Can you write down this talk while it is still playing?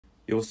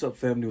Yo, what's up,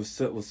 family? What's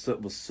up?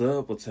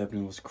 What's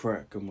happening? What's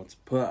cracking? What's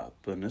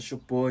poppin'? It's your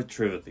boy,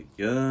 Trevor the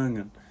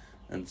Young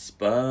and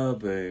Spy,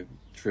 babe.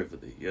 Trevor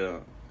the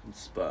Young and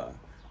Spy.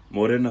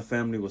 Morena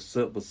family, what's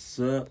up?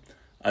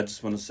 I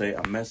just want to say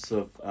a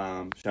massive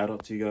shout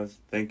out to you guys.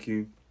 Thank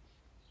you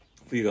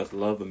for you guys'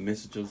 love and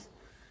messages.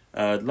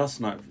 Last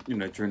night,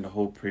 during the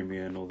whole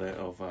premiere and all that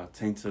of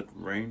Tainted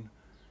Rain,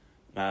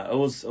 it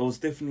was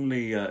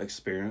definitely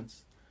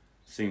experience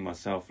seeing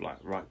myself like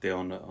right there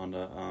on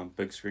the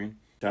big screen.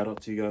 Shout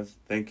out to you guys.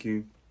 Thank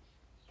you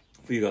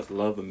for you guys'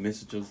 love and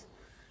messages.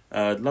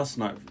 Last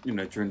night,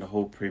 during the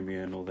whole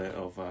premiere and all that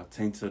of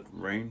Tainted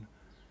Rain,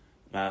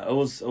 it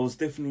was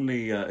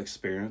definitely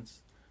experience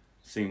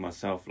seeing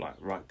myself like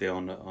right there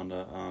on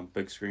the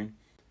big screen.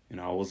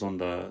 I was on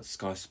the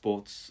Sky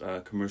Sports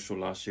commercial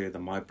last year, the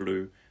My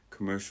Blue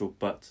commercial,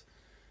 but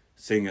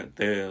seeing it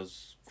there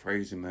was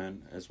crazy,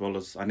 man. As well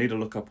as I need to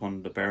look up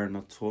on the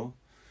Baron tour,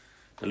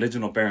 the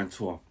Legend of Baron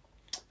tour.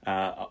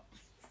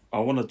 I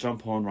want to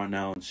jump on right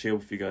now and share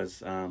with you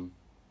guys.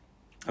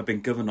 I've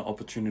been given the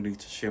opportunity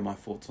to share my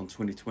thoughts on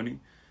 2020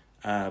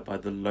 by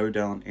the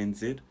Lowdown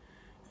NZ,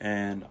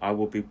 and I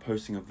will be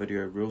posting a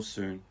video real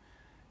soon.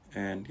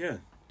 And yeah,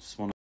 just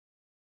want